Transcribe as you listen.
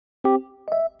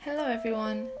Hello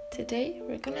everyone! Today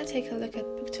we're gonna take a look at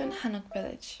Bukchon Hanok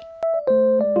Village.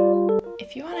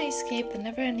 If you wanna escape the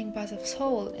never-ending buzz of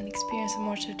Seoul and experience a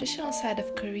more traditional side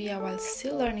of Korea while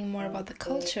still learning more about the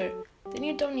culture, then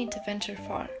you don't need to venture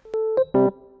far.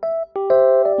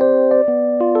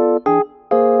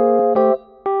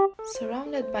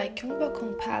 Surrounded by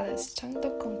Gyeongbokgung Palace,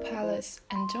 Changdeokgung Palace,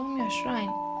 and Jongmyo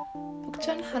Shrine,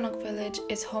 Bukchon Hanok Village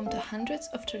is home to hundreds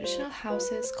of traditional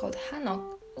houses called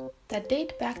Hanok that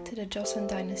date back to the Joseon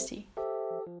dynasty.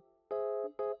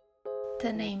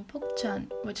 The name Bukchon,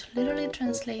 which literally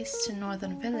translates to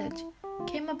Northern Village,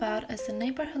 came about as the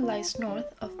neighborhood lies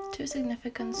north of two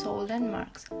significant Seoul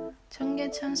landmarks,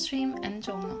 Cheonggyecheon Stream and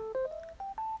Jongno.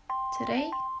 Today,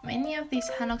 many of these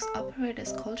hanoks operate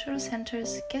as cultural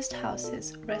centers, guest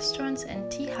houses, restaurants, and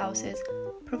tea houses,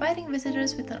 providing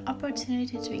visitors with an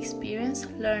opportunity to experience,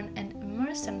 learn, and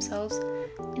immerse themselves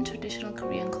in traditional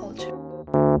Korean culture.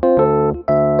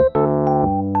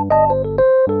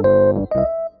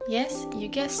 Yes, you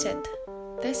guessed it.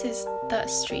 This is the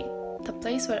street, the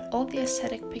place where all the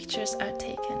aesthetic pictures are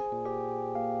taken.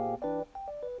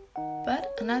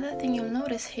 But another thing you'll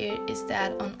notice here is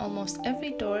that on almost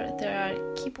every door there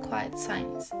are keep quiet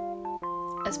signs.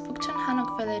 As Bukchon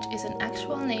Hanok Village is an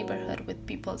actual neighborhood with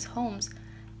people's homes,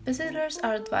 visitors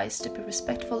are advised to be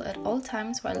respectful at all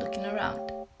times while looking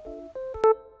around.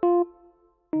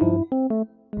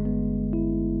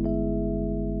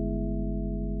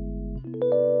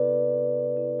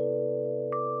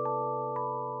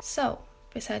 So,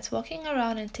 besides walking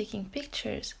around and taking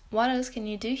pictures, what else can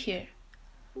you do here?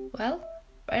 Well,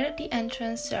 right at the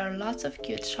entrance there are lots of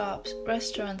cute shops,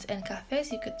 restaurants, and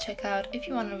cafes you could check out if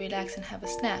you want to relax and have a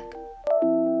snack.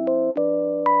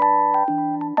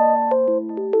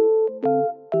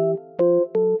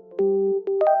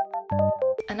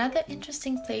 Another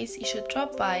interesting place you should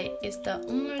drop by is the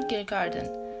Gil Garden,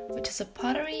 which is a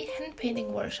pottery hand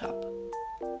painting workshop.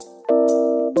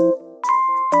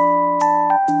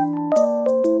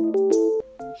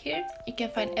 Here, you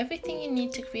can find everything you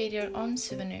need to create your own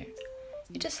souvenir.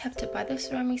 You just have to buy the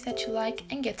ceramics that you like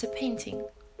and get to painting.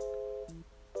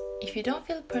 If you don't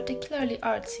feel particularly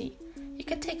artsy, you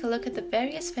can take a look at the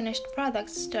various finished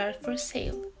products that are for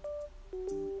sale.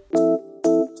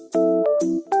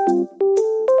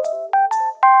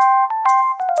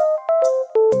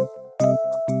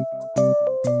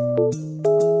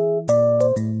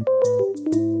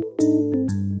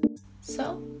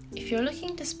 So, if you're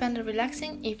looking to spend a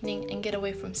relaxing evening and get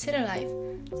away from city life,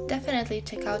 definitely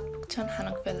check out Bukchon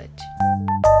Hanok Village.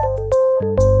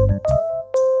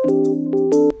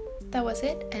 That was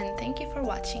it, and thank you for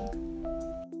watching.